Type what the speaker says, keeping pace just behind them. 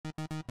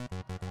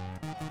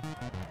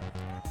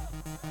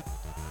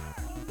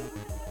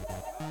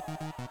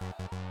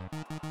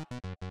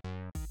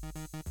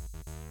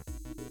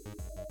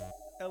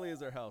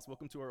is our house.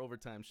 Welcome to our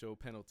overtime show,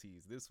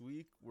 Penalties. This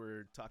week,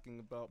 we're talking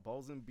about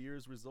Balls and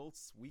Beers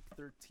results, week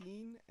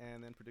 13,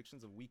 and then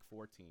predictions of week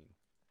 14.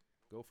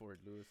 Go for it,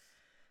 Lewis.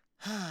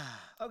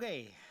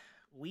 Okay,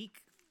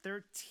 week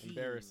 13.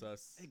 Embarrass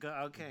us.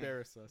 Okay.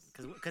 Embarrass us.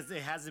 Because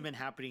it hasn't been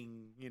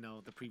happening,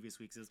 the previous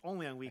weeks. It's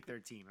only on week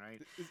 13,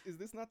 right? Is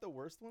this not the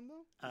worst one,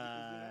 though?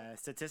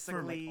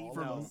 Statistically,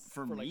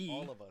 for me,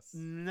 all of us.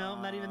 No,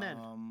 not even then.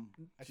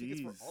 I think it's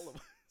for all of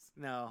us.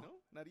 No,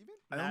 not even?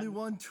 I only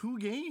won 2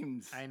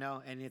 games. I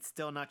know, and it's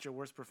still not your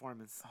worst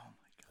performance. Oh my god.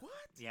 What?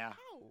 Yeah.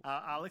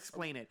 How? I'll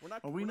explain it. We're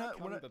not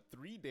counting the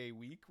 3-day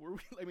week.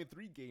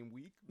 3-game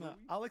week. No,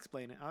 I'll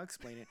explain it. All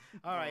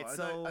right, I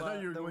so...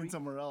 thought you were going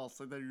somewhere else.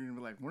 I thought you were going to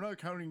be like, we're not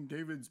counting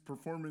David's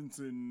performance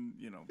in,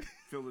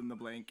 fill in the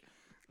blank.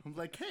 I'm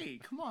like, hey,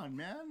 come on,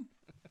 man.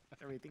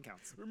 Everything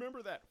counts.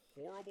 Remember that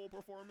horrible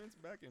performance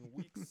back in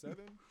week 7?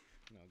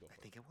 No, go for it.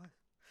 I think it was.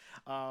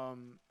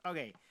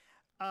 Okay.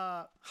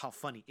 How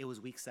funny. It was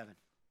week 7.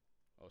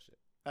 Oh, shit.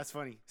 That's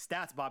funny.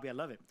 Stats, Bobby. I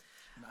love it.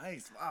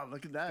 Nice. Wow,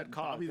 look at that. Good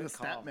call. Bobby Good the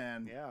stat call.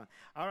 man. Yeah.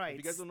 All right.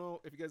 If you guys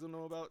don't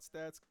know about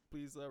stats,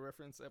 please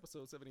reference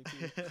episode 72.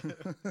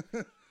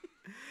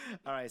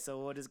 All right,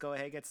 so we'll just go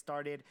ahead and get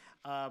started.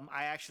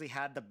 I actually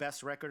had the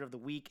best record of the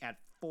week at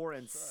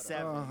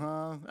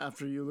 4-7.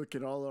 After you look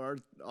at all our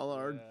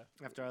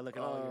After I look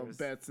at all yours.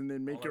 bets and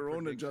then make All your our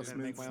own predictions.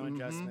 adjustments. Make my own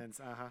adjustments.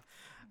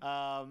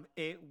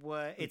 It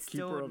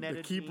still netted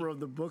the keeper me. of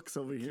the books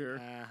over here.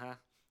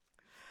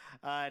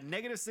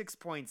 Negative 6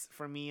 points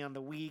for me on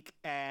the week,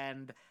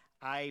 and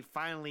I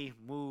finally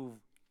move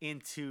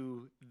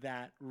into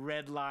that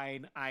red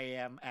line. I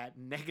am at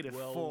negative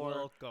 4.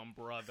 Welcome,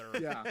 brother.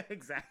 Yeah,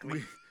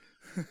 Exactly.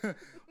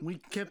 we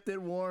kept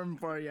it warm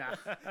for you.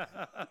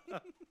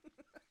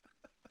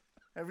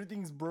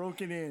 Everything's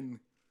broken in.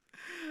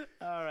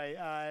 All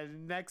right.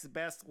 Next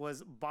best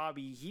was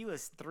Bobby. He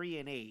was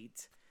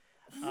 3-8.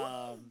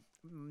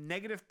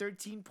 Negative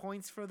 13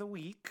 points for the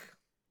week.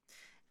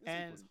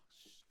 And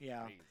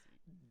yeah. Crazy.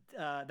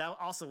 That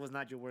also was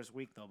not your worst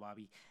week, though,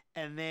 Bobby.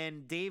 And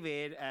then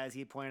David, as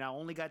he pointed out,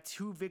 only got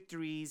 2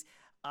 victories.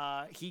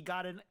 He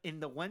got in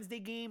the Wednesday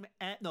game,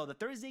 the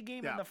Thursday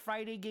game and the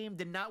Friday game.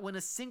 Did not win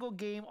a single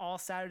game all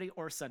Saturday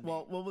or Sunday.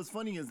 Well, what was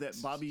funny is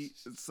that Bobby.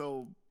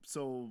 So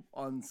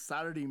on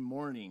Saturday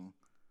morning,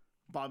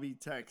 Bobby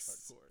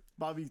texts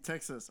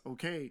us.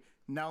 Okay,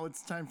 now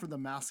it's time for the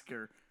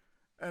massacre,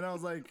 and I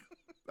was like,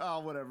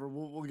 oh, whatever.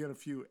 We'll get a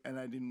few, and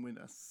I didn't win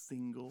a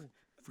single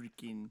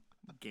freaking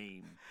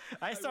game.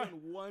 I won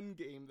 1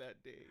 game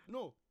that day.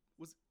 No,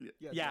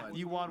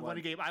 you won 1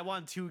 game. I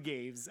won 2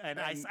 games, and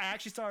I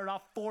actually started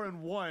off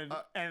 4-1,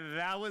 and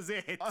that was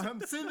it.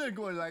 I'm sitting there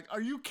going like, are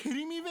you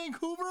kidding me,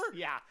 Vancouver?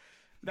 Yeah.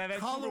 That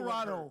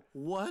Colorado,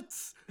 what?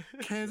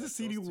 Kansas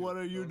City, what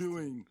are you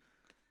doing?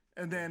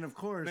 And then, of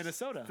course,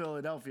 Minnesota,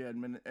 Philadelphia,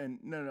 and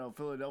no,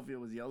 Philadelphia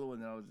was the other one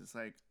that I was just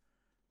like,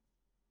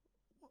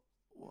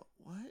 what?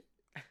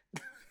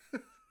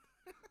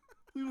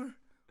 we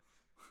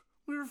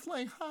were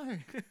flying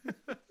high.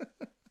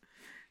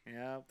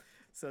 Yeah.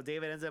 So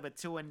David ends up at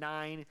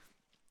 2-9.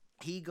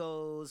 He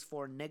goes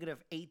for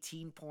negative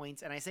 18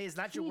 points. And I say it's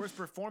not your worst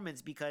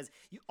performance because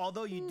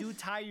although you do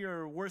tie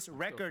your worst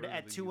record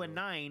at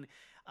 2-9,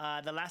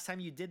 the last time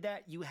you did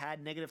that, you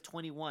had negative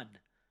 21.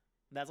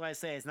 That's why I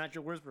say it's not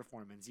your worst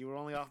performance. You were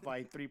only off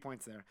by 3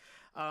 points there.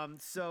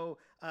 So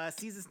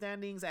season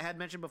standings, I had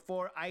mentioned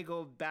before, I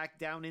go back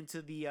down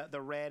into the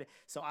red.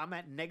 So I'm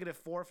at negative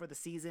 4 for the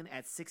season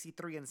at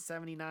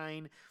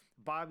 63-79.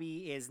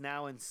 Bobby is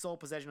now in sole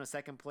possession of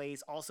second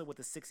place, also with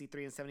a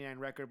 63-79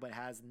 record, but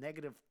has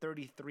negative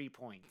 33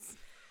 points.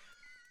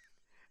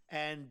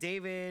 And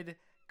David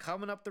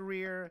coming up the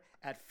rear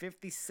at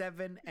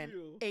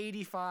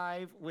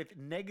 57-85 with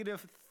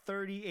negative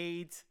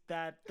 38.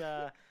 That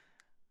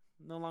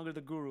no longer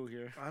the guru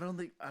here. I don't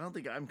think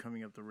I'm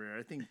coming up the rear.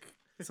 I think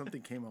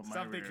something came up my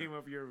rear. Something came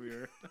up your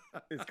rear.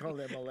 It's called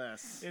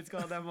MLS. It's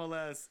called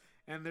MLS,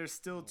 and there's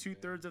still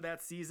 2/3 of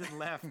that season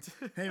left.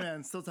 Hey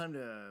man, still time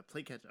to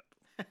play catch up.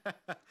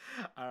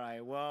 All right.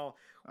 Well,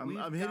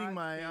 I'm hitting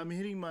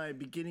my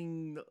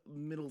beginning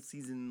middle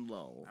season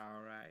lull.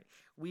 All right.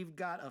 We've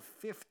got a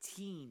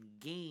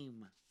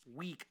 15-game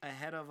week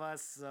ahead of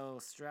us, so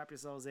strap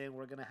yourselves in.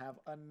 We're gonna have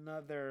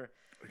another.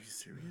 Are you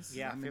serious?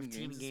 Yeah,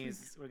 15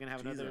 games. We're gonna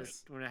have another.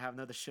 We're gonna have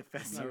another shit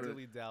fest here.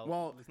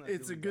 Well,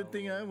 it's a good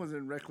thing I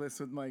wasn't reckless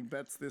with my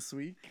bets this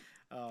week.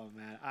 Oh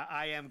man,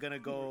 I am gonna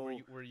go.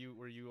 Were you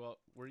or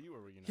were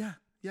you not?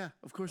 Yeah,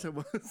 of course I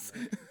was.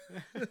 You're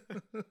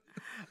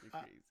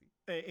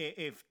crazy.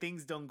 If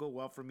things don't go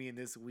well for me in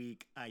this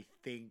week, I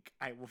think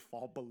I will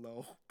fall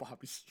below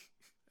Bobby.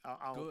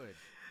 Good.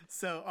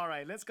 So, all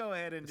right, let's go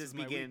ahead and just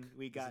begin.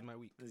 This is my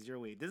week. This is your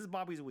week. This is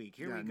Bobby's week.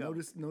 Here we go.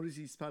 Notice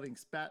he's spotting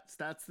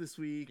stats this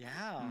week.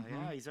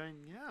 Yeah, he's on.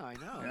 Yeah, I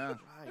know. Yeah.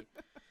 Right.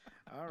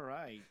 All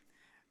right.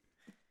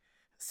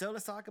 So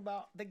let's talk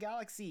about the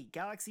Galaxy.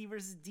 Galaxy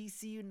versus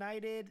DC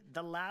United.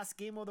 The last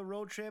game of the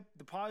road trip.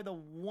 Probably the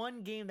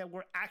one game that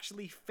we're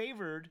actually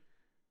favored.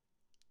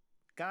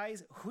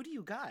 Guys, who do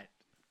you got?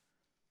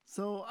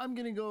 So I'm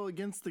gonna go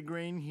against the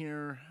grain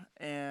here,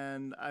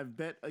 and I've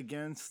bet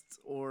against,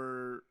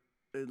 or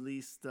at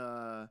least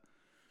I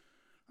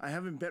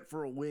haven't bet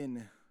for a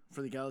win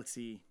for the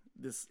Galaxy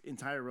this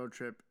entire road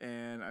trip,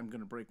 and I'm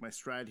gonna break my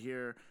stride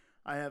here.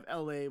 I have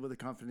LA with a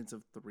confidence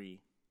of 3.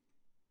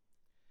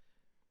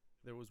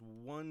 There was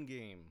one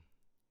game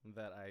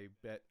that I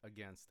bet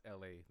against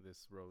LA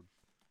this road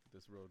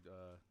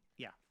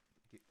Yeah.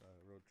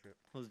 road trip.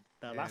 It was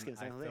the last And game,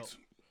 San I Jose. felt-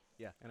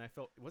 Yeah, and I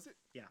felt, was it?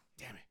 Yeah.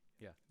 Damn it.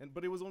 Yeah,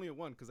 but it was only a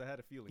 1 because I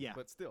had a feeling. Yeah.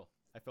 But still,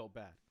 I felt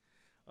bad.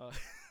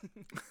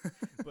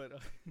 But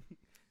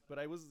but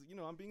I was,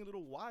 I'm being a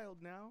little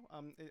wild now.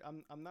 I'm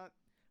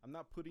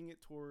not putting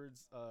it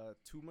towards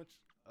too much.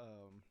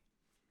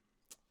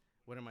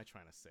 What am I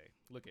trying to say?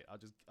 Look it, I'll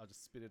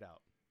just spit it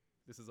out.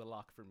 This is a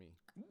lock for me.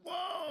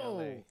 Whoa!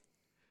 LA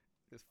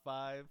is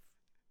 5.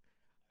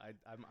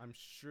 I'm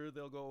sure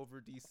they'll go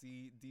over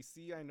DC.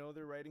 DC, I know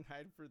they're riding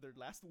high for their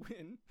last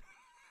win.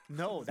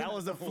 No, that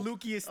was the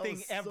flukiest That thing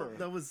was so- ever.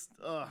 that was.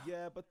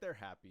 Yeah, but they're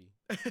happy.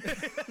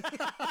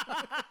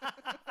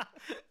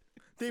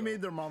 They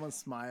made their mama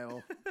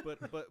smile. But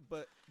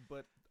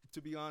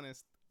to be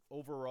honest,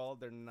 overall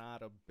they're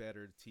not a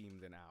better team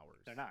than ours.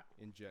 They're not.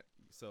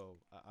 So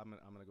I'm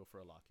gonna go for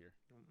a lock here.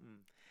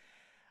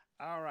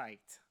 All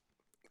right.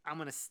 I'm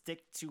going to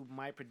stick to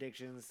my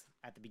predictions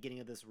at the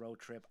beginning of this road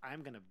trip.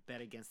 I'm going to bet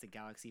against the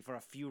Galaxy for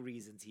a few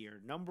reasons here.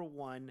 Number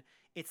one,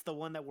 it's the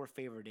one that we're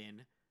favored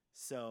in.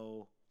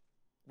 So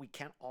we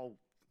can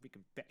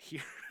bet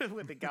here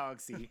with the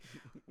Galaxy.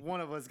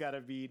 One of us got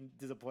to be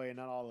disappointed,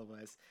 not all of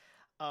us.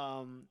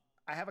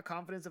 I have a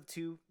confidence of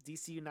 2,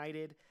 DC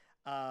United.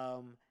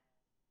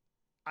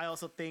 I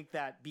also think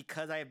that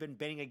because I have been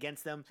betting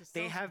against them, Just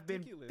they sounds have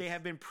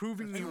ridiculous. been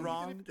proving me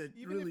wrong. That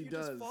Even really if you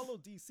does. just follow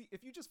DC,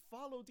 if you just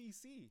follow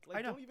DC, like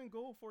I know. don't even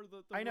go for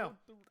the I know,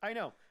 road- I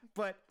know,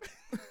 but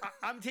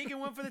I'm taking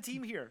one for the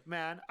team here,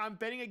 man. I'm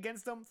betting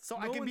against them so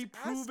I No can be one's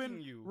asking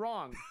proven you.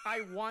 wrong.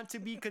 I want to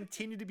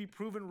continue to be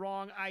proven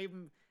wrong.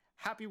 I'm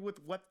happy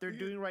with what they're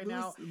doing right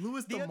now.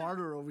 Lewis the other-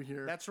 martyr over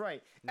here. That's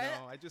right. No, And,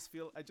 I just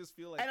feel like. and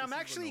this I'm is an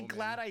actually omen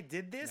glad I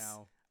did this.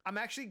 now. I'm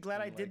actually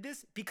glad I I'm did like,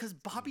 this because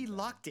Bobby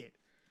locked it.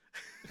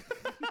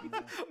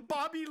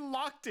 Bobby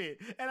locked it,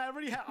 and I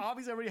already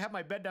had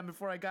my bet down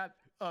before I got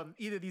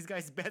either of these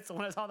guys' bets. So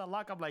when I saw that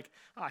lock, I'm like,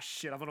 ah,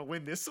 shit, I'm gonna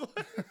win this one.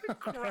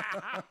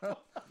 Crap.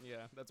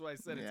 Yeah, that's why I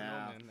said it's an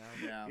omen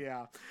now. Yeah.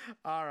 Yeah.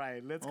 All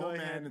right, let's go Oh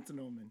ahead. man, it's an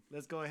omen.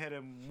 Let's go ahead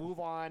and move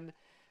on.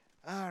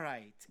 All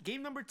right,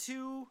 game number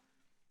 2,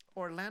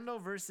 Orlando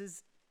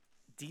versus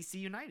DC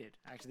United.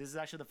 Actually, this is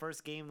actually the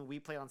first game that we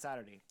play on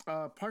Saturday.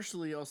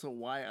 Partially also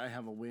why I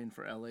have a win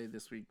for LA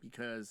this week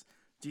because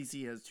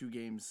DC has 2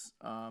 games.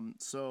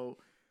 So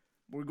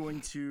we're going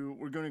to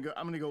go.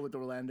 I'm going to go with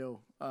Orlando.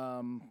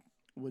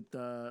 With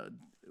the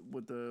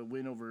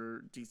win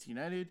over DC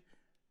United.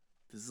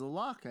 This is a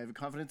lock. I have a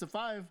confidence of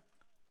 5.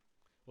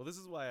 Well, this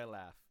is why I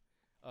laugh.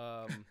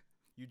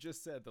 You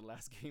just said the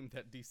last game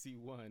that DC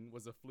won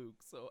was a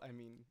fluke, so I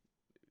mean,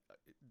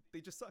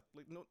 they just suck.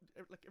 Like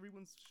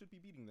everyone should be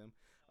beating them.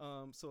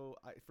 So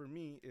for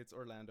me, it's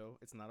Orlando.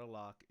 It's not a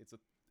lock.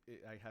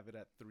 I have it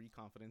at 3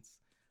 confidence.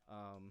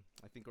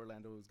 I think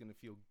Orlando is going to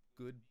feel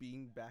good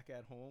being back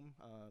at home,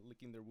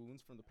 licking their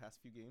wounds from the past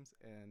few games,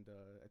 and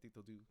I think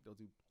they'll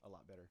do a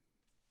lot better.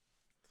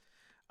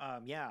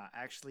 Yeah,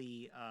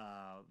 actually,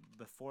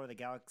 before the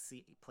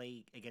Galaxy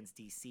play against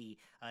DC,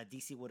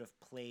 DC would have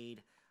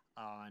played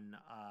on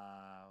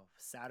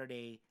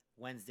Saturday,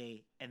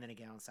 Wednesday, and then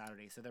again on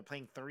Saturday. So they're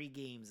playing 3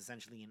 games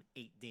essentially in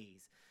 8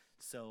 days.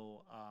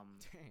 So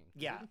Dang.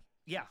 yeah, really?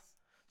 yeah.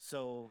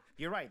 So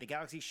you're right. The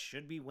Galaxy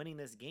should be winning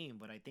this game,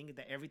 but I think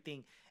that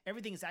everything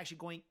is actually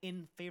going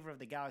in favor of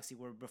the Galaxy,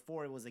 where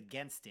before it was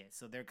against it.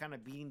 So they're kind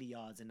of beating the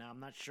odds, and I'm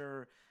not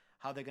sure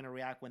how they're going to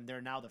react when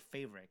they're now the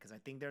favorite, because I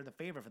think they're the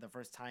favorite for the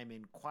first time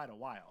in quite a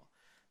while.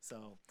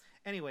 So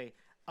anyway,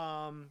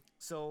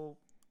 so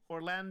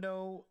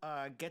Orlando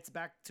gets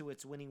back to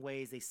its winning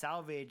ways. They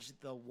salvage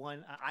the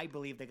one. I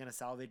believe they're going to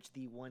salvage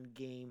the one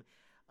game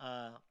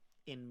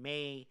in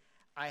May.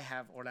 I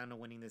have Orlando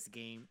winning this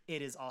game.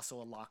 It is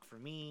also a lock for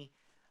me.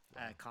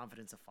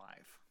 Confidence of 5.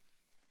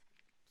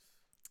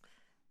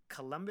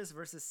 Columbus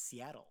versus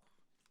Seattle.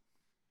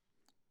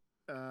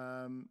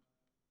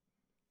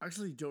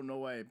 Actually, don't know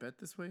why I bet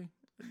this way.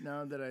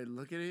 Now that I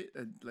look at it,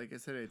 like I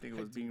said, I think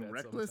it was do being that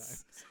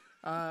reckless.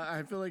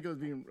 I feel like I was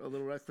being a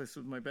little reckless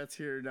with my bets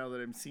here. Now that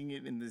I'm seeing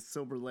it in the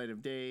sober light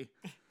of day,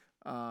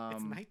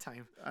 It's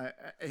nighttime.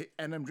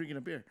 and I'm drinking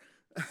a beer.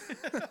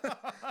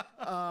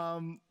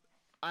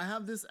 I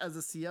have this as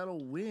a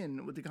Seattle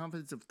win with the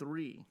confidence of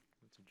 3.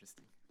 That's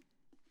interesting.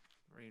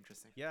 Very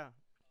interesting. Yeah.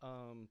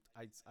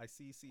 I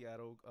see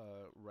Seattle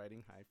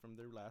riding high from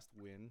their last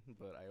win,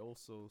 but I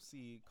also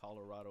see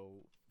Colorado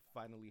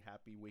finally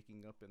happy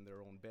waking up in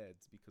their own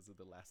beds because of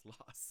the last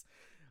loss.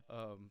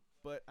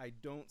 But I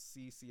don't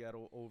see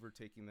Seattle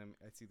overtaking them.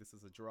 I see this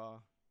as a draw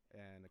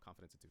and a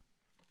confidence of 2.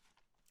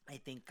 I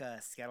think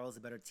Seattle is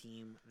a better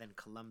team than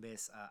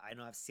Columbus. I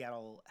know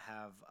Seattle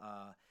have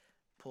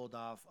pulled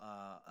off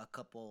a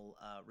couple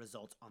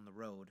results on the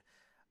road.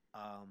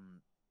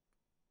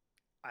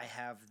 I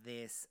have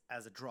this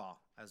as a draw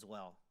as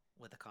well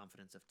with a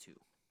confidence of 2.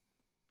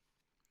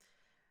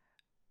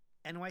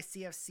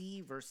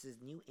 NYCFC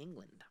versus New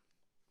England.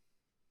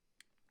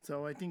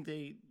 So I think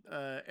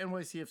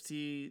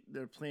NYCFC,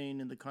 they're playing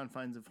in the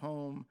confines of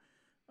home.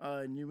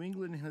 New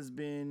England has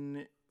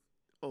been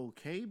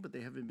okay, but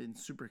they haven't been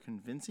super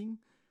convincing.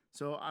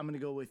 So I'm going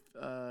to go with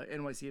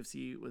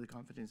NYCFC with a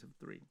confidence of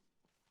 3.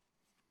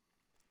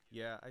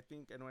 Yeah, I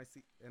think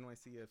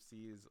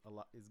NYCFC is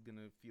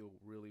gonna feel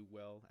really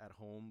well at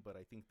home, but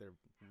I think they're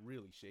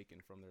really shaken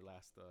from their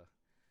last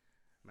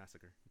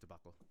massacre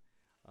debacle.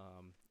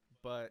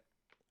 But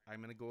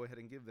I'm gonna go ahead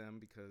and give them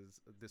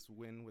because this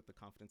win with the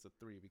confidence of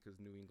 3 because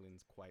New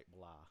England's quite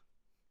blah.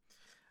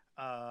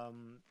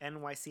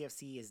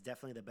 NYCFC is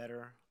definitely the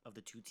better of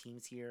the 2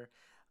 teams here.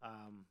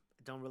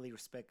 Don't really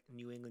respect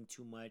New England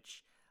too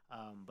much,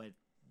 but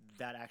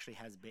that actually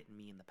has bitten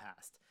me in the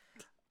past.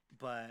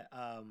 But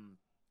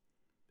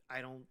I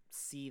don't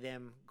see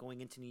them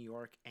going into New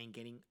York and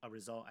getting a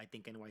result. I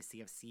think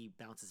NYCFC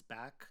bounces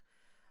back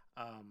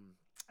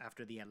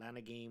after the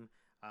Atlanta game.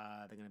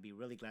 They're going to be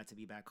really glad to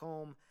be back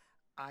home.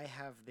 I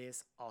have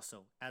this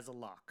also as a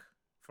lock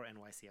for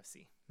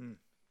NYCFC.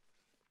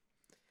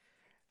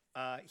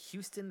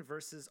 Houston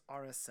versus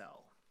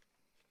RSL.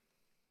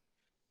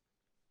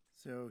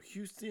 So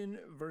Houston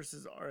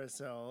versus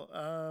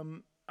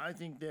RSL. I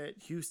think that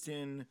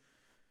Houston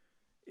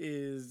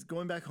is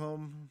going back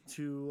home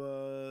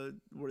to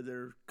where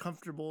they're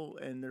comfortable,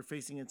 and they're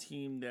facing a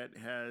team that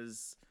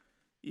has,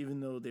 even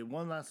though they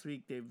won last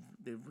week,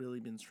 they've really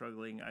been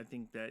struggling. I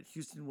think that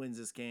Houston wins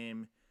this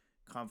game,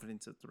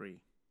 confidence of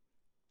 3.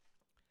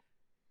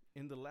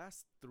 In the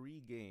last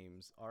 3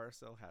 games,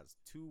 RSL has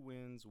 2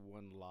 wins,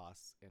 1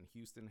 loss, and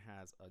Houston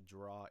has a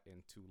draw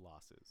and 2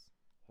 losses.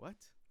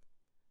 What?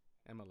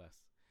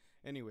 MLS.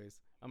 Anyways,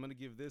 I'm gonna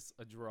give this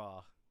a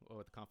draw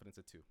with a confidence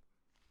of 2.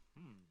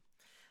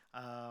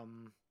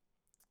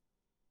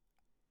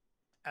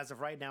 As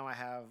of right now, I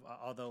have,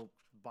 although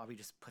Bobby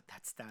just put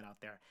that stat out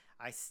there,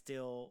 I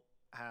still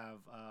have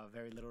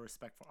very little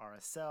respect for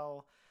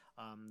RSL.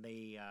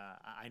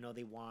 I know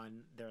they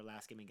won their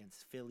last game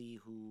against Philly,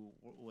 who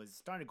was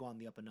starting to go on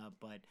the up and up,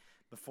 but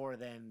before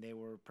then, they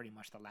were pretty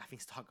much the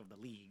laughingstock of the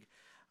league.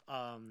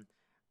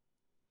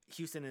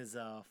 Houston is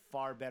a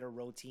far better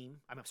road team.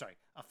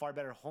 A far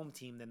better home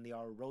team than they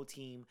are a road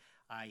team.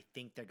 I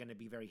think they're going to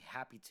be very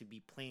happy to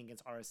be playing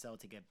against RSL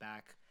to get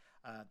back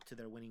to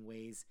their winning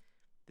ways.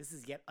 This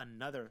is yet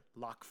another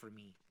lock for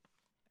me,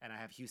 and I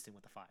have Houston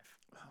with a 5.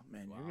 Oh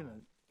man, Wow.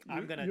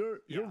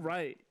 You're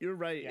right. You're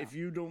right. Yeah. If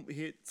you don't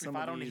hit some If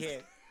I of don't these,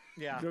 hit,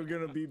 yeah, you're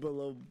gonna be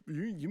below.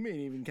 You may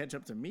even catch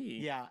up to me.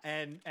 yeah,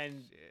 and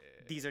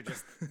these are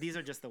just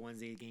the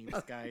Wednesday games,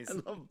 guys.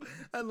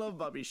 I love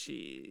Bobby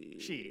Shee.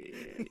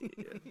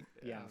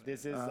 Yeah,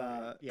 this is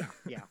yeah.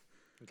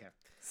 Okay.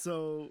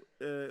 So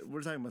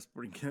we're talking about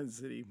Sporting Kansas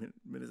City,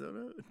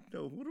 Minnesota.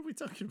 No, what are we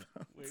talking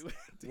about? Wait,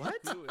 What?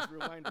 Lewis,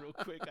 rewind real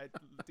quick.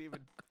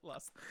 David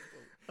lost.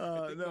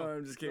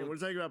 I'm just kidding. We're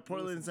talking about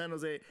Portland and San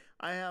Jose.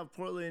 I have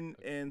Portland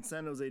and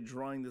San Jose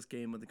drawing this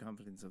game with a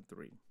confidence of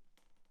 3.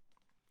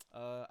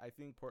 I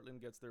think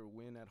Portland gets their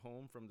win at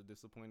home from the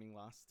disappointing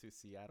loss to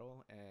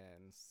Seattle,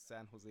 and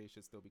San Jose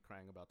should still be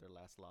crying about their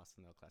last loss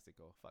in El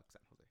Clasico. Fuck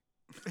San Jose.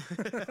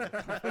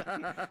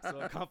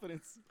 So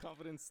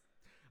confidence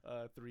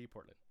 3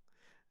 Portland.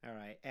 All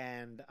right,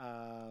 and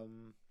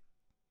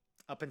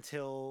up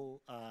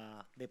until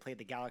they played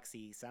the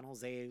Galaxy, San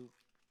Jose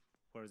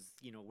was,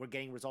 we're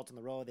getting results on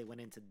the road. They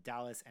went into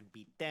Dallas and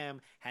beat them,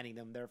 handing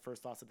them their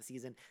first loss of the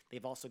season.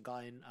 They've also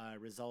gotten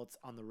results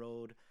on the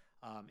road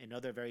in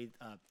other very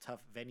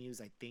tough venues.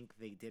 I think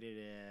they did it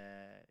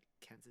at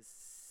Kansas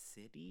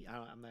City.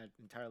 I'm not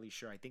entirely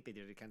sure. I think they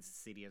did it at Kansas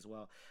City as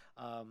well,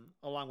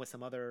 along with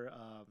some other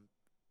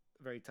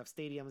very tough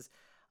stadiums.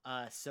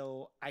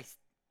 So I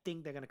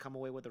think they're going to come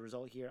away with a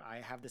result here. I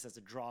have this as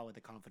a draw with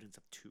a confidence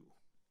of 2.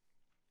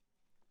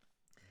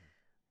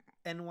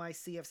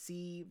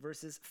 NYCFC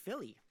versus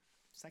Philly.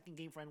 Second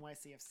game for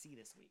NYCFC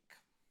this week.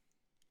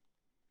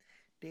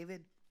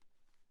 David,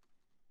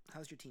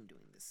 how's your team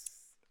doing this?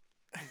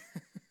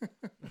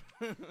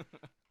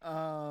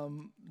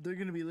 They're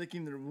gonna be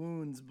licking their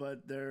wounds,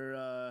 but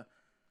they're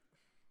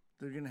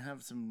gonna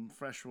have some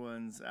fresh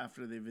ones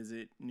after they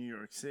visit New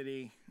York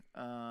City.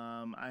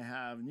 I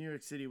have New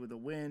York City with a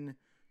win,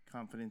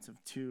 confidence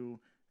of 2.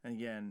 And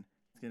again,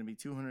 it's gonna be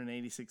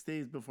 286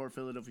 days before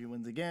Philadelphia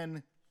wins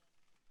again.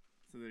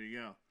 So there you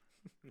go.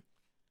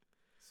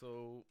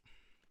 So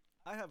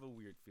I have a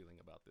weird feeling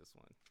about this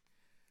one.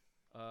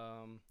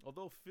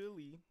 Although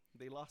Philly,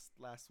 they lost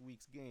last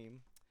week's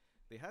game,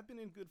 they have been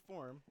in good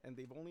form, and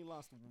they've only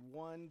lost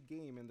 1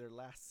 game in their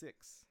last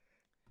 6.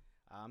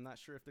 I'm not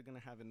sure if they're going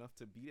to have enough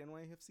to beat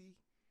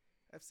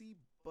NYCFC,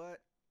 but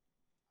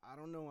I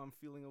don't know. I'm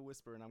feeling a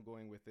whisper, and I'm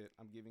going with it.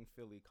 I'm giving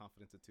Philly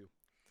confidence of 2.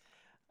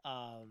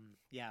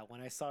 Yeah,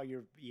 when I saw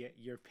your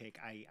pick,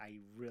 I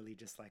really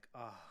just like,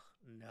 oh,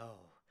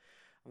 no.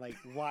 I'm like,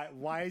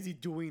 why is he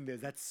doing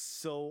this? That's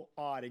so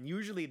odd. And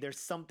usually there's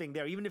something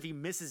there. Even if he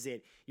misses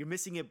it, you're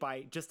missing it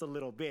by just a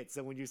little bit.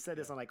 So when you said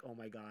this, I'm like, oh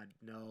my God,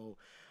 no.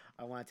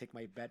 I want to take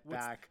my bet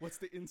back. What's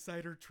the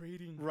insider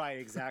trading? Right,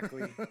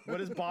 exactly. What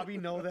does Bobby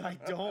know that I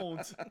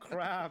don't?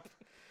 Crap.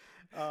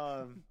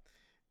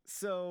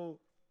 So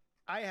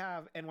I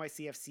have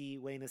NYCFC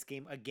winning this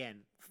game again.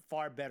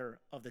 Far better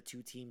of the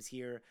two teams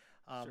here.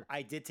 Sure.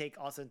 I did take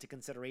also into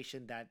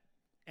consideration that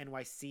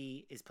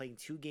NYC is playing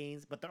 2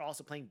 games, but they're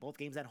also playing both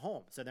games at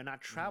home, so they're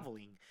not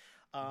traveling,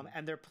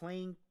 and they're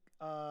playing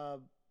a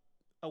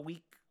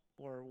weak,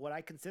 or what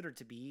I consider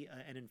to be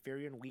an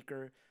inferior and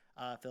weaker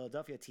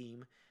Philadelphia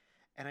team.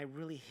 And I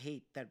really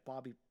hate that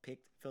Bobby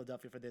picked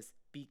Philadelphia for this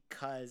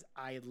because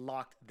I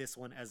locked this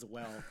one as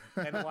well.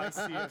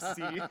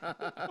 NYCFC.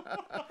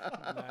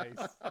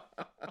 Nice.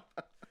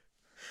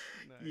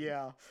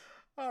 Yeah.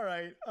 All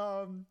right.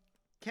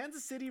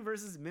 Kansas City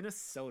versus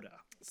Minnesota.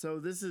 So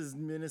this is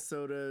this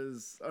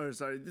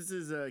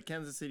is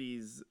Kansas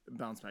City's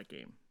bounce back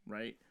game,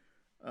 right?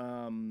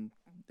 Haven't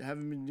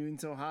been doing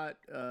so hot.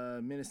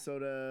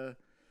 Minnesota,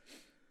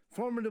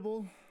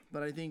 formidable.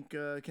 But I think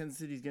Kansas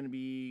City is going to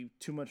be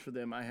too much for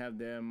them. I have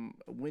them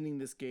winning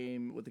this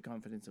game with the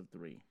confidence of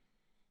 3.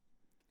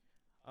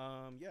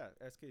 Yeah,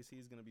 SKC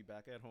is going to be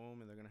back at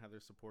home, and they're going to have their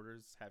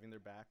supporters having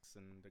their backs,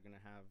 and they're going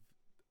to have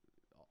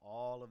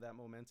all of that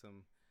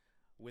momentum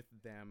with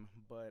them.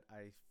 But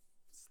I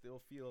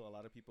still feel a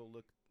lot of people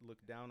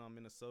look down on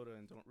Minnesota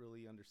and don't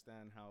really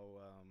understand how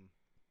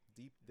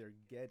deep they're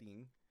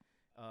getting.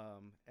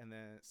 And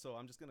then, so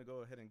I'm just going to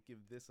go ahead and give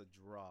this a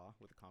draw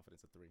with a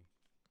confidence of 3.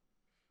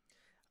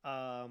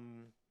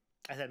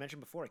 As I mentioned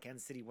before,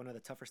 Kansas City, one of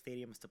the tougher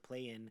stadiums to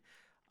play in.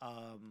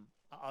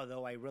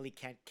 Although I really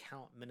can't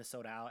count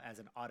Minnesota out as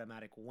an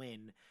automatic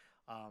win,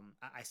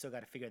 I still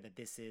got to figure that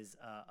this is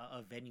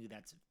a venue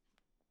that's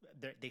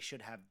they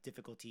should have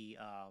difficulty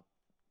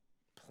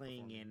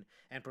playing in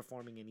and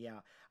performing in. Yeah,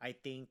 I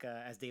think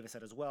as David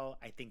said as well,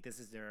 I think this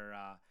is their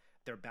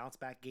bounce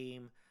back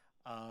game.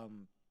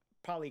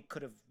 Probably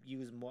could have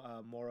used more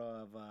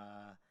of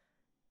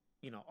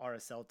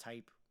RSL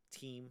type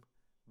team.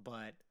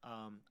 But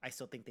I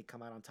still think they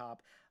come out on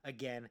top.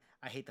 Again,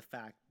 I hate the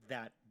fact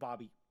that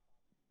Bobby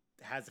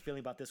has a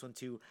feeling about this one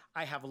too.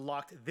 I have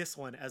locked this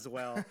one as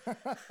well.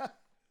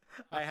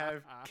 I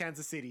have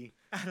Kansas City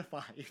out of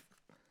 5.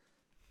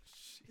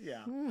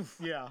 Yeah.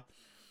 Yeah.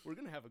 We're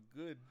going to have a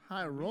good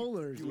high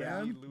rollers,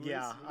 man. Lewis.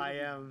 Yeah, I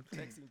am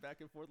texting back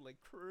and forth like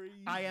crazy.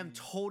 I am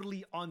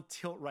totally on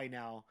tilt right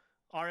now.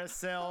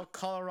 RSL,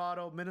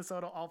 Colorado,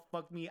 Minnesota, all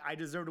fuck me. I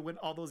deserve to win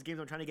all those games.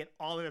 I'm trying to get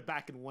all of it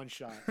back in one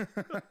shot.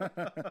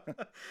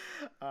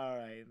 All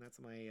right, and that's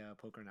my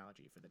poker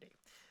analogy for the day.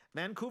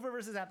 Vancouver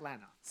versus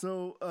Atlanta.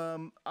 So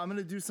I'm going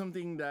to do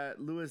something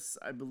that, Lewis,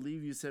 I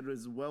believe you said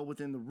was well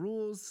within the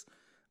rules,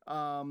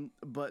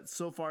 but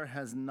so far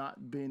has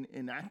not been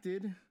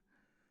enacted.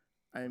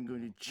 I am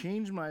going to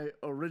change my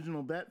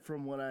original bet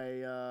from what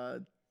I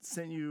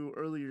sent you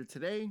earlier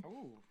today.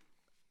 Oh.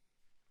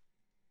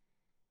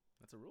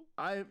 That's a rule?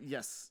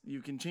 Yes,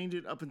 you can change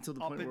it up until the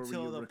point where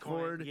we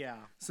record. Point, yeah.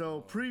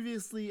 So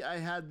previously I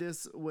had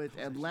this with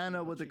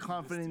Atlanta with a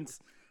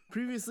confidence.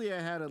 Previously I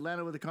had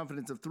Atlanta with a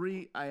confidence of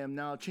 3. I am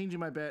now changing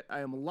my bet.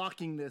 I am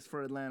locking this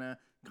for Atlanta,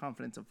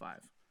 confidence of 5.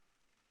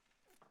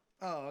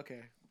 Oh, okay.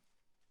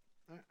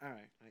 All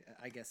right.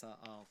 I guess I'll.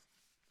 All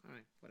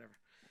right, whatever.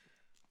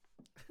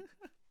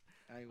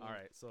 All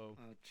right, so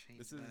I'll change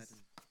this that.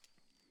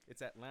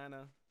 It's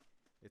Atlanta,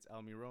 it's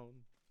Almiron,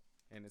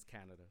 and it's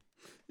Canada.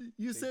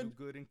 You They said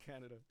do good in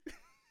Canada.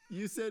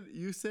 you said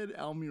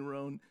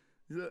Almiron.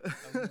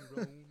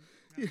 Almiron.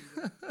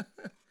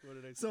 What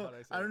did I say? So How'd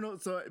I say I don't it? know.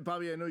 So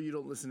Bobby, I know you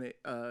don't listen to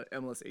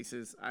MLS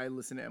Aces. I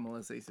listen to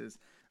MLS Aces.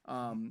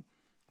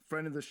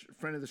 Friend of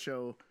the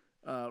show,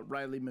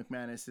 Riley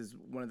McManus is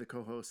one of the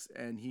co-hosts,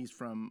 and he's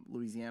from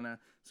Louisiana,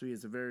 so he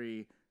has a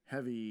very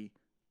heavy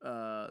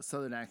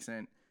Southern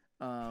accent.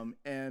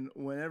 And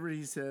whenever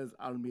he says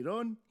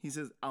Almiron, he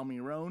says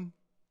Almiron.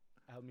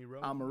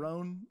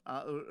 Almiron.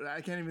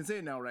 I can't even say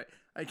it now, right?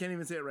 I can't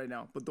even say it right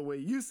now. But the way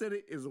you said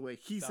it is the way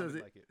he says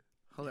it. Like it.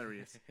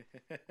 Hilarious.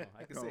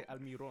 I can say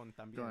Almiron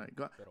también. Go ahead.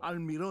 Go. pero-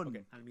 Almiron.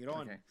 Okay.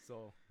 Almiron. Okay.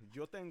 So,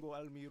 yo tengo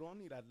Almiron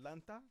y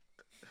Atlanta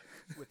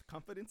with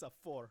confidence of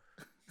 4.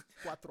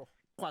 4.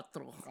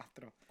 Cuatro.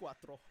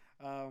 Cuatro.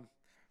 4.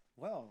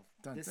 Well,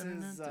 Dun, this dun,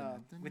 dun, is dun,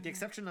 dun, dun, with the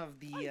exception of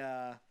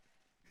the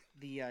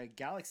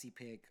Galaxy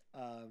pick.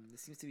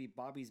 This seems to be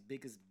Bobby's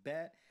biggest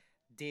bet.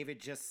 David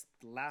just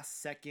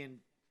last second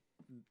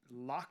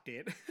locked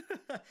it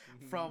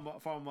from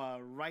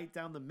right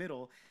down the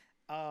middle.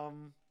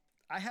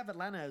 I have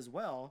Atlanta as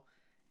well.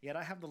 Yet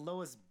I have the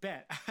lowest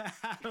bet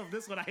out of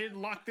this one. I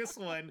didn't lock this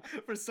one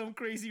for some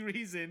crazy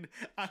reason.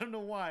 I don't know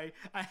why.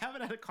 I have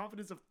it at a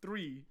confidence of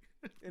 3.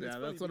 And it's Yeah,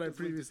 funny that's what I because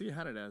when previously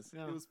had it as.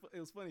 Yeah. It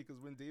was funny because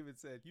when David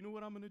said, "You know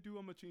what I'm gonna do?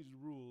 I'm gonna change the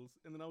rules,"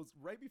 and then I was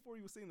right before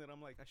he was saying that,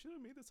 I'm like, I should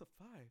have made this a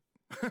 5.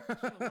 I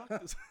should have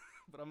locked this,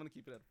 but I'm gonna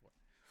keep it at 4.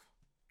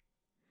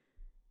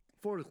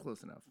 4 is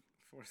close enough.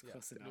 4 is Yeah.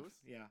 close St. enough. Louis?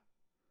 Yeah.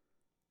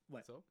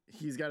 What? So?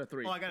 He's got a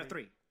 3. Oh, I got a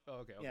 3. Oh,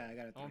 okay. Yeah, I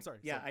got a 3. Oh, I'm sorry.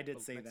 Yeah, So- I did oh,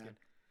 say next that.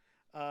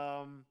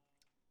 game.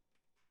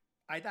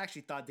 I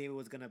actually thought David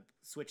was gonna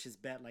switch his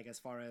bet, like as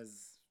far as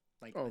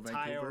like Oh,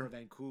 Tire or Vancouver?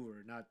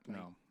 Vancouver, not like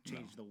No,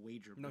 change the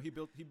wager. No, he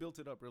built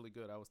it up really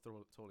good. I was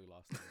totally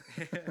lost.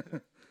 On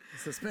it.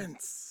 Suspense.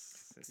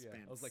 Yeah,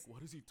 I was like,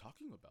 what is he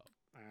talking about?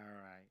 All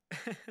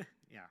right.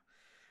 Yeah.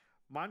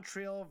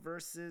 Montreal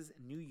versus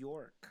New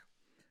York.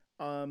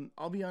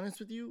 I'll be honest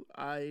with you.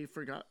 I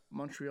forgot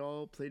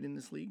Montreal played in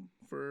this league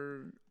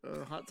for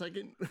a hot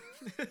second.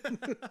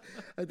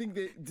 I think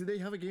did they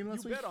have a game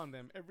last You week? bet on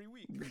them every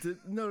week.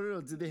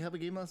 No. Did they have a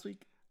game last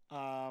week?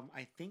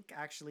 I think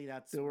actually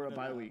that's They were one a of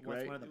bye the- week, what's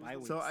right? one of the bye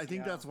weeks. So I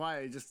think yeah. that's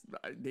why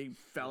they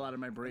fell out of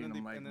my brain. And then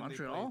I'm like, and then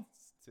Montreal?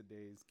 They played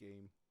today's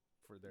game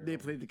for their. They own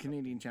played the cup.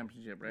 Canadian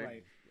Championship,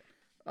 right?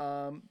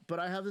 Right. But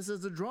I have this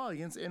as a draw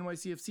against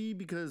NYCFC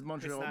because It's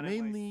Montreal not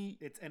mainly.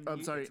 It's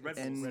I'm sorry, it's Red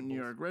and Bulls. New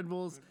York Red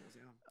Bulls. Red Bulls,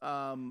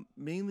 yeah.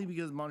 Mainly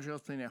because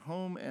Montreal's playing at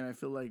home, and I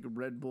feel like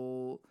Red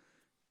Bull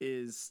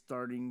is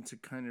starting to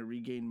kind of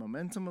regain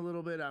momentum a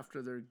little bit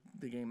after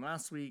the game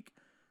last week.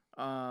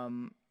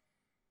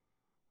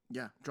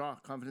 Yeah, draw,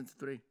 confidence of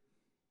 3.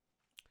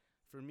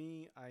 For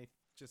me,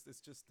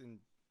 it's just in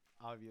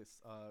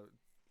obvious.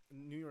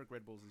 New York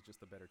Red Bulls is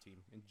just a better team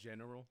in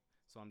general,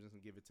 so I'm just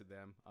gonna give it to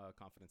them.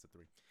 Confidence of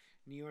 3.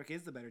 New York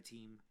is the better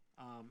team,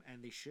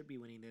 and they should be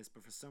winning this.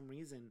 But for some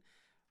reason,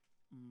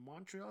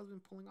 Montreal has been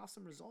pulling off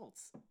some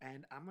results,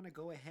 and I'm gonna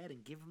go ahead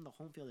and give them the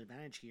home field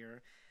advantage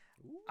here.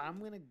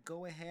 I'm gonna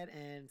go ahead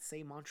and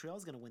say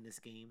Montreal's gonna win this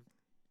game.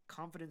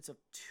 Confidence of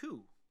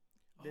 2.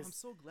 Oh, I'm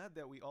so glad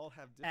that we all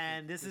have different.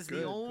 And this is good,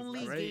 the 'cause only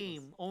that's right.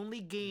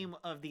 game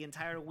of the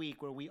entire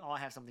week where we all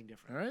have something All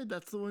different. right,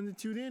 that's the one to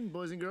tune in,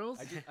 boys and girls.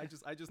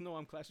 I just know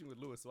I'm clashing with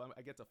Lewis, so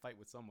I get to fight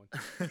with someone.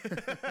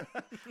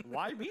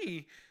 Why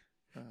me?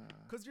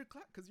 Cause you're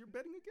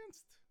betting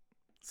against.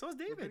 So is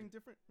We're betting David.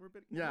 different. We're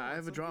betting. Yeah, I have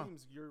a some draw.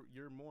 Games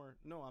you're more.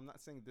 No, I'm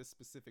not saying this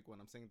specific one.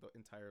 I'm saying the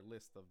entire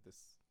list of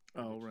this.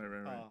 Oh,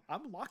 right.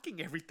 I'm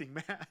locking everything,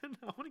 man.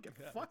 I want to get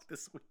Yeah, fucked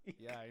this week.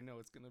 Yeah, I know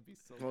it's gonna be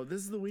so. Well,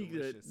 this is the week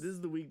delicious.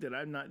 that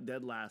I'm not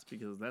dead last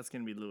because that's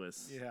gonna be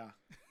Lewis. Yeah,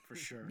 for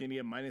sure. You're gonna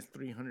get minus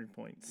 300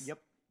 points.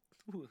 Yep.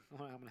 Ooh, I'm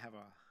gonna have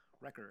a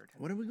record.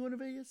 When are we going to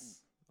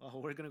Vegas? Oh,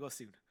 we're gonna go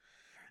soon.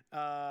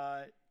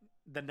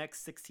 The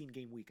next 16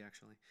 game week,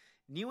 actually.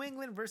 New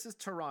England versus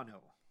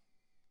Toronto.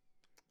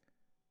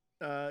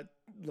 Look, Where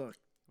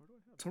do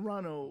I have it?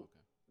 Toronto. Oh,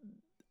 okay.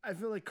 I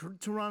feel like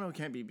Toronto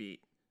can't be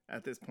beat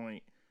at this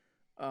point.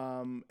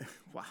 Wow,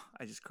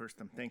 I just cursed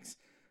them. Thanks.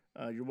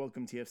 You're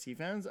welcome, TFC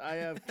fans. I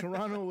have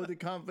Toronto with a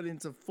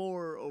confidence of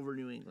 4 over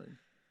New England.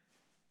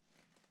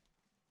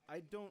 I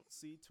don't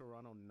see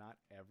Toronto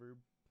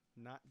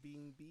not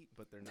being beat,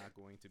 but they're not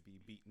going to be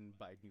beaten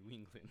by New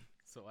England.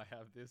 So I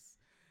have this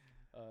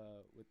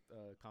with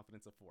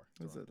confidence of 4.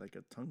 Is it like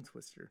a tongue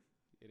twister?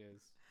 It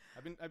is.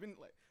 I've been I've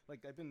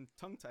been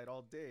tongue tied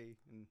all day,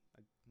 and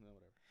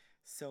whatever.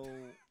 So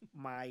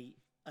my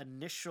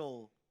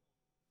initial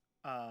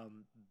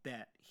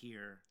bet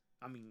here,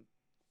 I mean,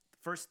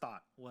 first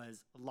thought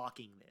was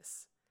locking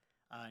this.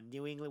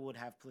 New England would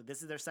have played.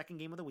 This is their second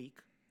game of the week.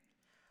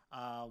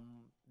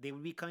 They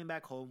would be coming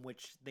back home,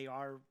 which they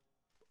are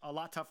a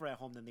lot tougher at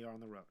home than they are on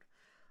the road.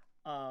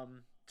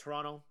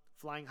 Toronto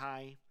flying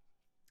high,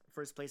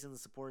 first place in the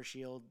Supporter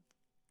Shield,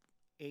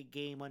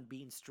 8-game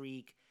unbeaten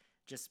streak,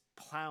 just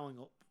plowing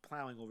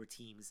over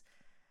teams.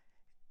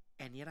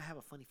 And yet I have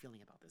a funny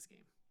feeling about this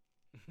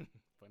game.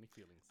 Funny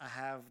feelings. I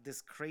have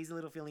this crazy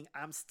little feeling.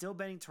 I'm still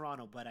betting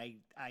Toronto, but I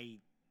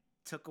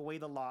took away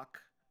the lock,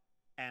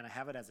 and I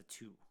have it as a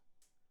 2.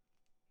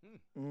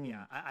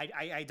 Yeah,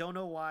 I don't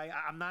know why.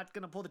 I'm not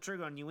gonna pull the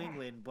trigger on New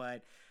England,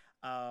 but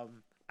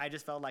I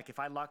just felt like if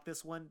I lock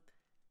this one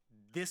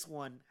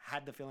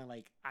had the feeling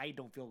like I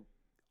don't feel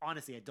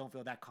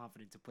that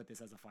confident to put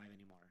this as a 5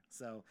 anymore.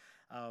 So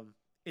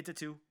it's a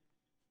 2.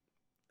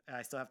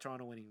 I still have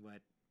Toronto winning,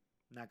 but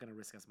not gonna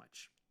risk as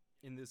much.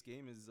 In this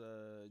game, is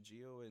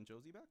Gio and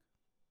Josie back?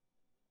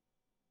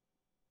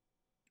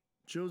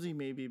 Josie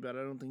maybe, but I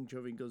don't think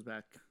Jovi goes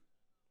back.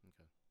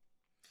 Okay.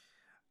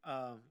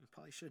 We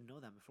probably should know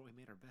that before we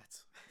made our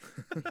bets.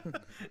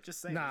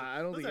 Just saying. Nah,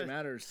 I don't think Those it are-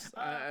 matters.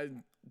 I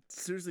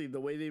seriously, the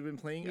way they've been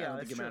playing, I don't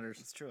that's think it true. matters.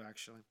 It's true,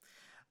 actually.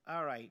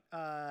 All right.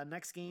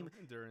 Next game,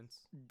 Endurance.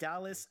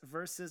 Dallas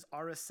versus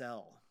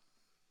RSL.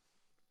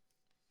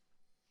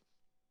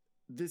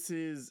 This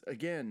is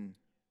again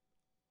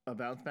a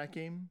bounce back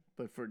game,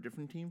 but for a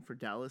different team, for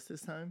Dallas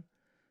this time.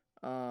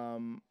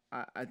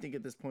 I think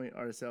at this point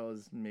RSL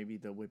is maybe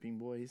the whipping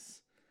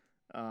boys.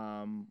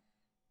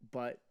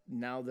 But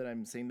now that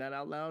I'm saying that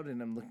out loud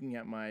and I'm looking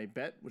at my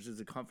bet, which is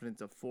a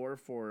confidence of 4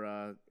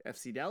 for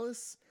FC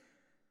Dallas,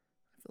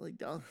 I feel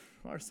like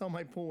RSL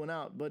might pull one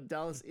out. But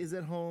Dallas is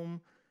at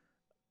home,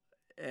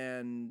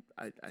 and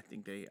I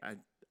think they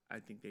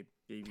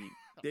beat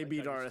like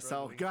beat how you're RSL.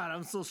 struggling. God,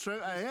 I'm so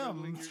struggling. I am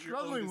struggling. You're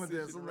struggling with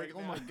this. I'm indecision like,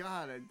 right oh my now.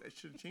 God, I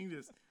should change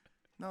this.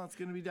 No, it's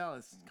gonna be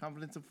Dallas.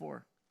 Confidence of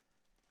 4.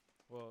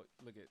 Well,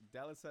 look at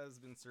Dallas has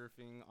been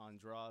surfing on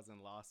draws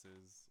and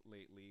losses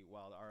lately,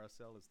 while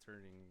RSL is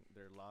turning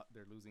their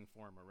losing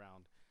form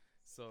around.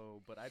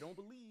 So, but I don't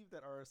believe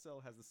that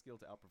RSL has the skill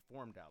to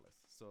outperform Dallas.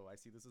 So I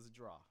see this as a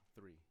draw,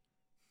 3.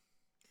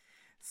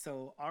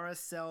 So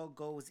RSL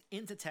goes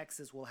into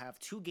Texas. We'll have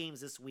 2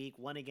 games this week,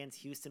 one against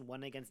Houston,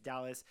 one against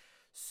Dallas.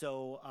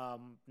 So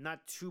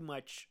not too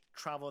much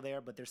travel there,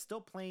 but they're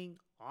still playing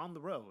on the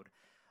road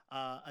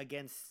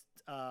against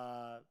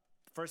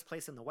first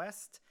place in the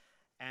West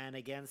and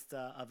against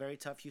a very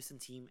tough Houston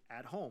team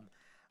at home.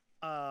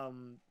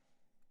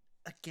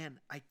 Again,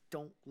 I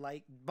don't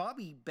like...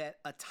 Bobby bet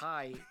a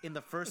tie in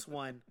the first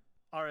one.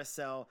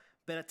 RSL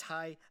bet a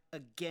tie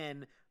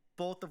again.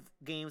 Both of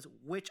games,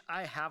 which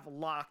I have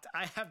locked.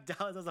 I have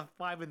Dallas as a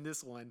 5 in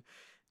this one.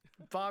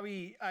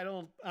 Bobby, I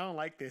don't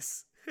like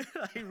this.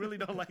 I really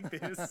don't like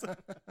this.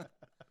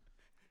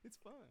 It's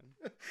fun.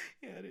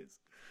 Yeah, it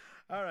is.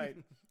 All right.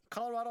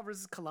 Colorado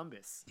versus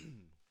Columbus.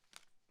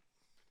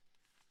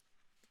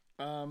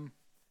 I'm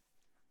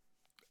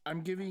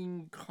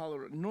giving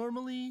Colorado.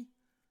 Normally,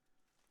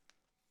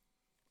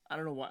 I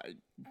don't know why.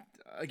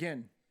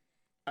 Again,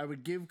 I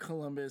would give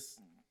Columbus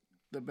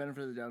the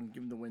benefit of the doubt and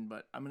give them the win,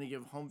 but I'm going to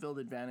give home field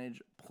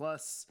advantage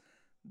plus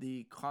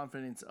the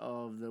confidence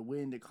of the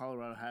win that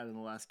Colorado had in the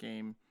last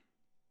game.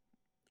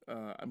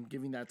 I'm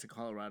giving that to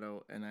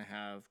Colorado, and I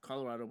have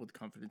Colorado with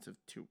confidence of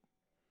 2.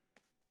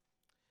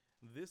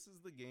 This is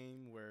the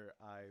game where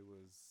I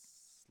was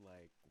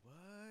like,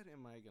 what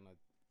am I going to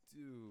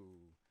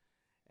do?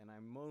 And I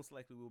most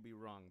likely will be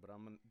wrong, but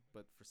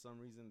for some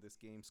reason this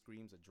game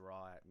screams a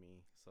draw at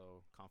me.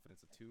 So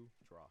confidence of 2,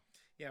 draw.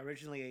 Yeah,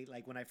 originally,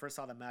 like when I first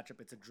saw the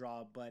matchup, it's a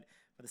draw, but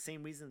for the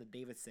same reason that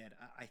David said,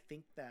 I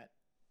think that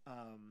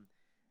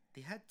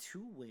they had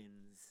 2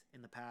 wins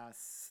in the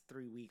past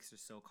 3 weeks or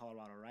so,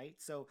 Colorado, right?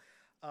 So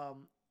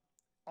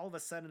all of a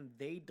sudden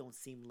they don't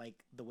seem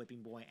like the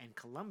whipping boy, and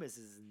Columbus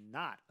is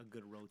not a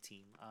good road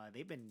team.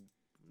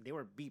 They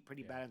were beat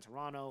pretty bad in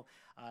Toronto.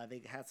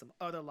 They had some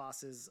other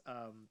losses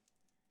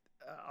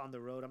on the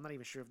road. I'm not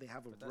even sure if they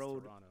have a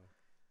road. Toronto.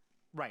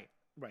 Right.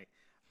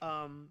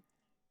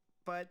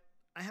 But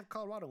I have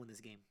Colorado in this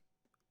game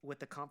with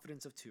the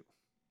confidence of 2.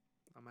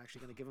 I'm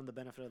actually going to give them the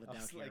benefit of the I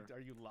doubt was here. like,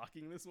 are you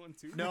locking this one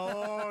too?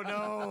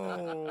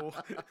 No.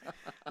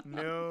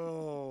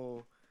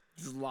 No.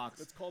 Just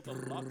locked. It's called a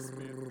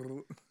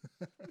locksmith.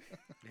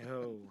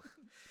 No.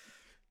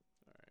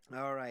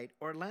 All right.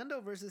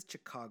 Orlando versus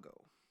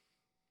Chicago.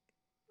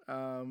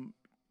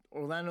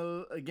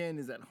 Orlando, again,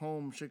 is at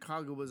home.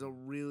 Chicago was a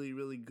really,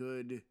 really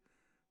good...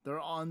 They're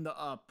on the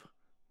up.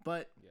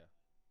 But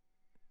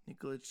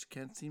Nikolic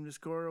can't seem to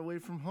score away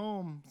from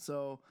home.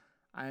 So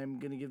I'm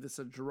going to give this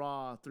a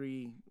draw,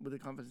 3, with a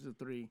confidence of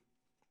 3.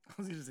 I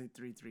was going to say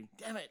 3-3.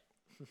 Damn it.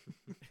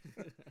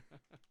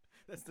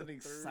 That's an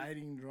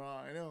exciting draw.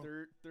 I know.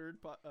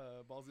 Third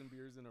balls and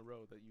beers in a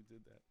row that you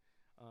did that.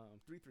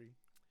 3-3.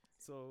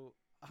 So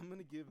I'm going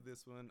to give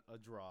this one a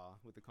draw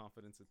with a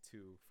confidence of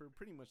 2 for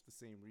pretty much the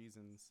same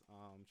reasons.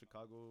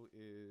 Chicago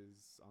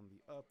is on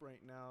the up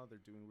right now. They're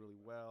doing really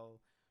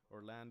well.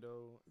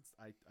 Orlando,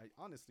 I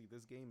honestly,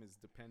 this game is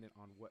dependent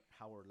on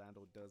how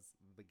Orlando does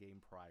the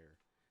game prior.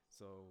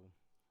 So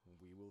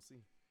we will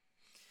see.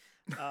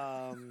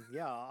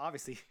 Yeah,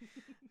 obviously.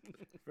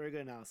 Very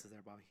good analysis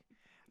there, Bobby.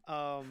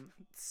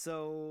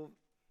 So,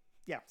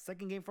 yeah,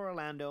 second game for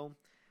Orlando.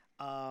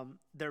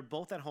 They're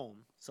both at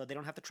home, so they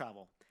don't have to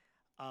travel.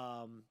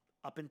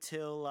 Up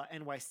until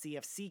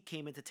NYCFC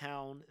came into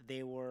town,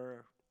 they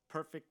were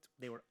perfect.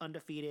 They were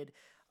undefeated.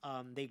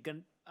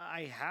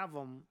 I have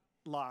them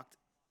locked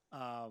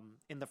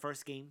in the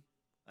first game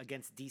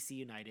against DC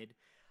United.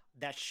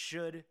 That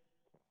should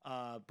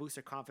boost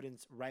their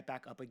confidence right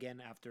back up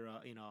again after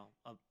a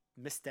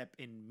misstep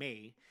in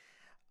May.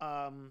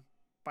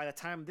 By the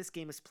time this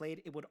game is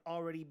played, it would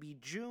already be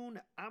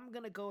June. I'm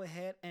going to go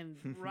ahead and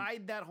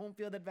ride that home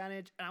field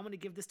advantage, and I'm going to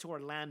give this to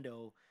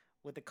Orlando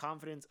with the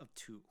confidence of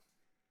 2.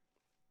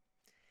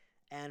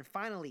 And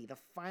finally, the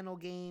final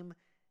game,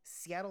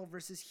 Seattle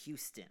versus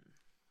Houston.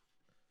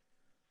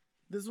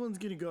 This one's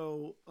going to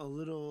go a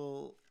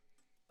little,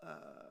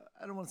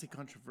 I don't want to say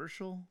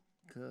controversial,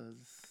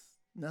 because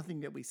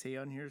nothing that we say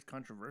on here is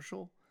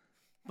controversial.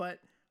 But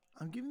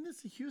I'm giving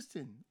this to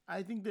Houston.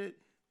 I think that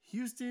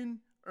Houston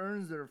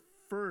earns their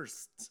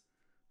first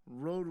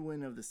road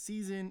win of the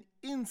season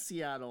in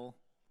Seattle.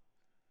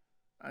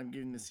 I'm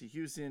giving this to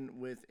Houston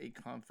with a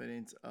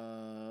confidence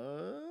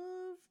of,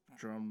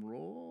 drum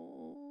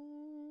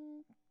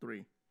roll,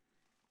 3.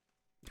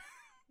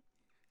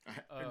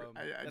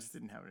 I just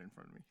didn't have it in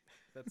front of me.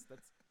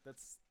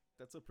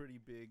 That's a pretty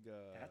big.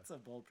 That's a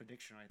bold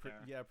prediction right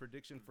there. Yeah,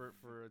 prediction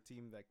for a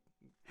team that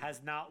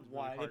has not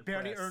won. Really It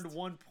barely pressed. earned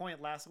 1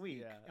 point last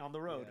week on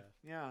the road.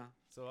 Yeah.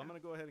 So I'm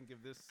gonna go ahead and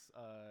give this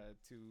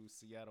to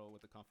Seattle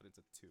with a confidence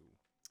of 2.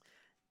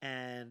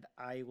 And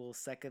I will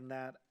second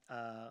that.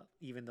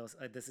 Even though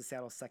this is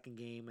Seattle's second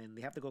game, and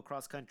they have to go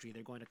cross country.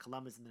 They're going to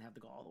Columbus and then have to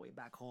go all the way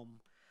back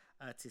home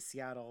to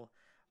Seattle.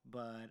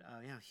 But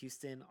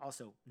Houston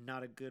also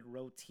not a good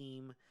road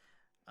team.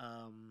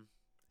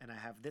 and I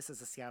have this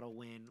as a Seattle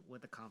win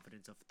with a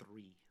confidence of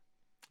 3.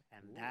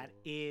 And that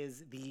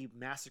is the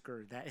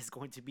massacre that is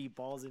going to be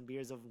Balls and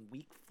Beers of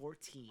Week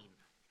 14.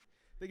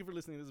 Thank you for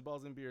listening. This is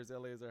Balls and Beers,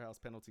 LA is Our House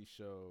penalty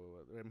show.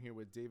 I'm here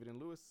with David and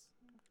Lewis.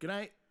 Good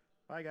night.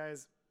 Bye,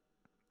 guys.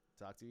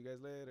 Talk to you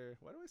guys later.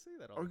 Why do I say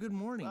that all Or the good time?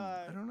 morning.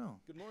 Bye. I don't know.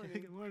 Good morning.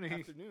 Good morning.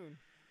 Afternoon.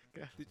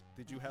 Yeah.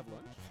 Did you have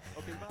lunch?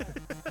 Okay,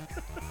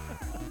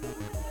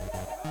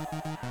 bye.